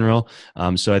in general.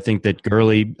 So I think that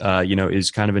Gurley,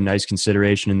 is kind of a nice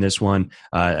consideration in this one.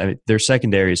 Their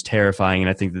secondary is terrifying, and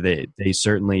I think that they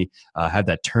certainly have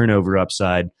that turnover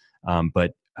upside.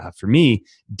 But for me,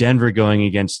 Denver going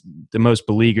against the most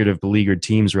beleaguered of beleaguered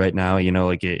teams right now,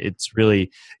 it's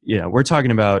really, we're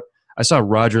talking about, I saw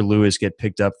Roger Lewis get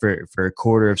picked up for a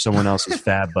quarter of someone else's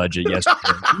fab budget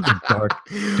yesterday.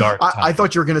 Dark. I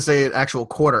thought you were going to say an actual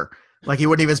quarter. Like he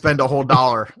wouldn't even spend a whole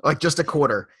 $1, like just a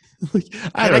quarter. Can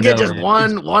I get just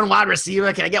one wide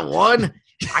receiver? Can I get one?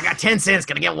 I got 10 cents.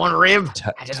 Can I get one rib?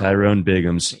 Tyrone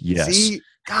Biggums. Yes.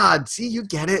 See, you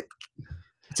get it. I'm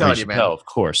telling you, man. No, of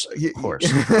course.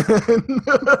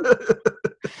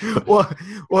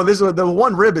 Well, this one, the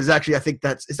one rib is actually, I think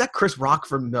is that Chris Rock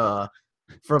from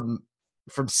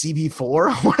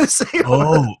CB4? I want to say.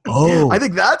 Oh. I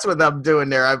think that's what I'm doing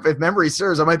there. If memory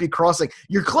serves, I might be crossing.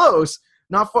 You're close,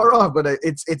 not far off, but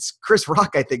it's Chris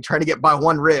Rock, I think, trying to get by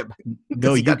one rib.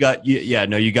 No, you got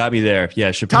me there.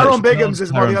 Yeah, Tyrone Biggums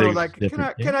is one of the other, like,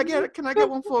 different. can I get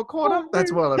one for a quarter?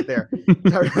 That's one up there.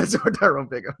 That's Tyrone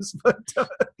Biggums. But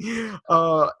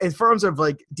in terms of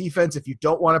like defense, if you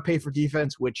don't want to pay for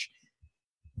defense, which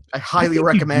I highly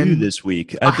recommend this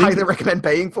week. I highly recommend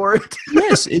paying for it.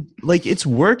 Yes, it's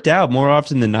worked out more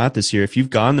often than not this year. If you've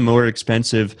gone the more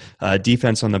expensive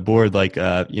defense on the board, like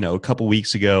a couple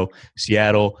weeks ago,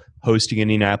 Seattle hosting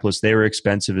Indianapolis, they were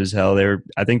expensive as hell.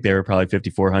 I think they were probably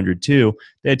 5,400 too.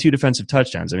 They had 2 defensive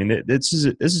touchdowns. I mean, this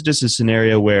is just a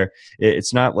scenario where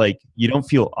it's not like you don't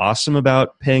feel awesome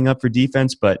about paying up for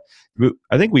defense, but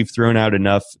I think we've thrown out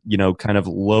enough, kind of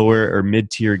lower or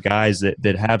mid-tier guys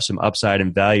that have some upside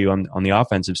and value on the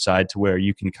offensive side to where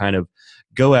you can kind of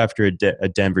go after a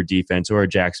Denver defense or a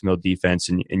Jacksonville defense,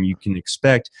 and you can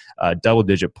expect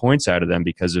double-digit points out of them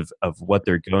because of what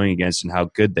they're going against and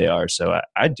how good they are. So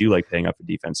I do like paying up for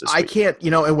defense this week. I can't,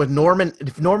 and with Norman,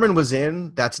 if Norman was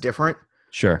in, that's different.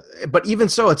 Sure. But even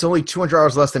so, it's only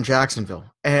 $200 less than Jacksonville.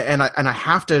 And I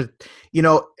have to,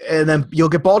 and then you'll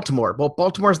get Baltimore. Well,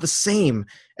 Baltimore is the same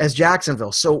as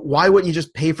Jacksonville. So why wouldn't you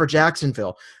just pay for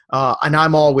Jacksonville? And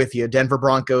I'm all with you. Denver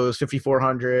Broncos,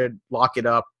 5,400, lock it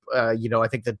up. I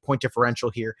think the point differential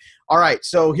here. All right,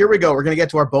 so here we go. We're going to get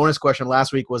to our bonus question.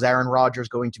 Last week, was Aaron Rodgers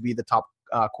going to be the top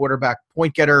quarterback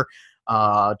point getter?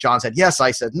 John said yes.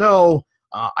 I said no.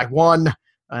 I won.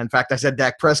 In fact, I said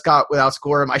Dak Prescott would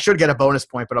outscore him. I should get a bonus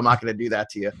point, but I'm not going to do that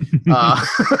to you.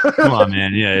 Come on,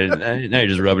 man. Yeah, now you're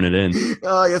just rubbing it in.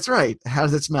 That's right. How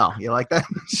does it smell? You like that?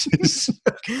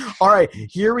 All right,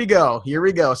 here we go.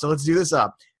 So let's do this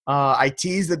up. I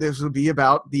teased that this would be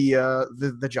about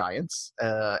the Giants,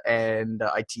 and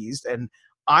I teased. And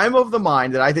I'm of the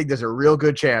mind that I think there's a real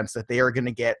good chance that they are going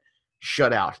to get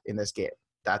shut out in this game.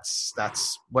 That's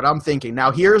what I'm thinking.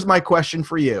 Now, here's my question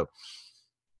for you.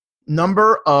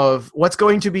 Number of what's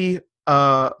going to be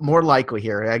more likely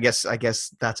here? I guess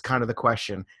that's kind of the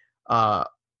question.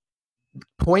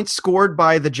 Points scored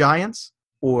by the Giants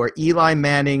or Eli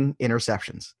Manning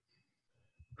interceptions?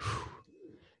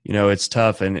 It's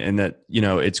tough, and that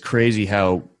it's crazy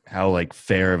how like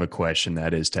fair of a question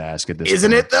that is to ask at this.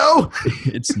 Isn't point. It though?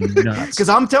 It's nuts. Because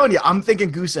I'm telling you, I'm thinking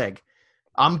goose egg.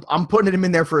 I'm putting him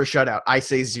in there for a shutout. I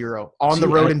say 0 on the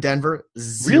road in Denver.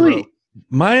 0. Really?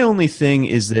 My only thing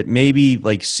is that maybe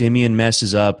like Simeon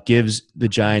messes up, gives the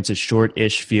Giants a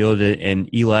short-ish field, and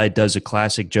Eli does a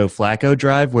classic Joe Flacco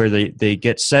drive where they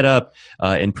get set up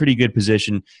in pretty good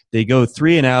position. They go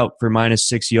 3 and out for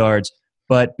 -6 yards,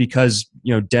 but because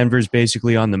Denver's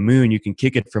basically on the moon, you can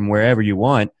kick it from wherever you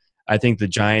want. I think the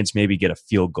Giants maybe get a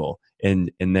field goal,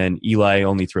 and then Eli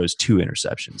only throws 2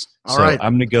 interceptions. All so right.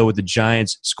 I'm going to go with the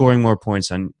Giants scoring more points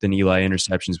than Eli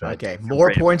interceptions. But okay,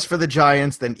 more points for the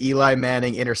Giants than Eli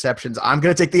Manning interceptions. I'm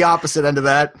going to take the opposite end of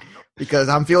that because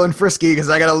I'm feeling frisky because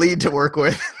I got a lead to work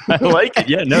with. I like it.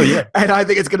 Yeah, no, yeah. And I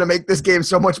think it's going to make this game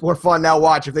so much more fun. Now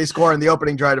watch, if they score in the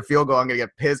opening drive to field goal, I'm going to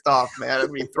get pissed off, man. I'm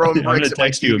going to be throwing I'm going to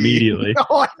text you immediately.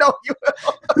 Oh, I know you will.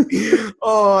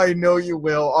 Oh, I know you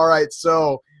will. All right,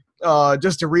 so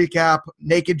just to recap,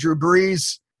 naked Drew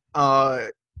Brees,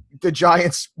 the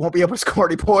Giants won't be able to score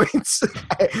any points.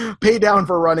 Pay down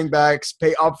for running backs,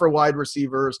 pay up for wide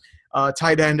receivers.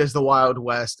 Tight end is the Wild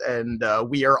West, and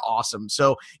we are awesome.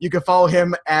 So you can follow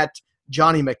him at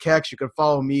Johnny McKex. You can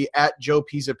follow me at Joe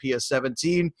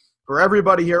Pisapia17. For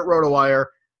everybody here at RotoWire,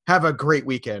 have a great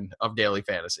weekend of daily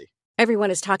fantasy.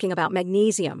 Everyone is talking about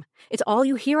magnesium. It's all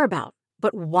you hear about.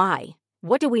 But why?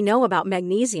 What do we know about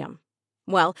magnesium?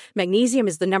 Well, magnesium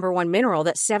is the #1 mineral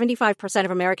that 75%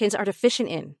 of Americans are deficient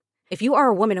in. If you are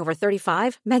a woman over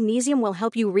 35, magnesium will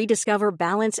help you rediscover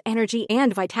balance, energy,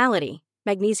 and vitality.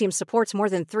 Magnesium supports more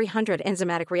than 300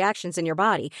 enzymatic reactions in your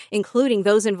body, including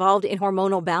those involved in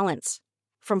hormonal balance.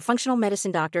 From functional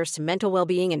medicine doctors to mental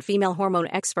well-being and female hormone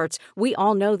experts, we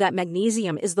all know that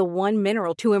magnesium is the one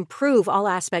mineral to improve all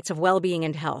aspects of well-being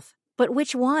and health. But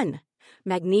which one?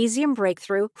 Magnesium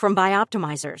Breakthrough from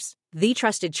Bioptimizers, the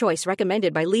trusted choice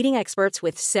recommended by leading experts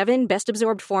with 7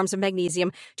 best-absorbed forms of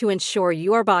magnesium to ensure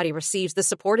your body receives the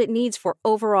support it needs for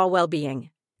overall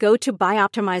well-being. Go to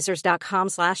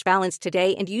bioptimizers.com/balance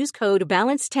today and use code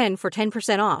BALANCE10 for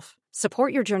 10% off.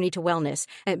 Support your journey to wellness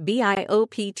at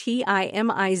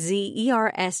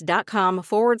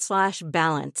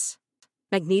bioptimizers.com/balance.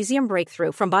 Magnesium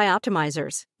Breakthrough from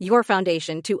Bioptimizers, your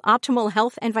foundation to optimal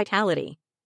health and vitality.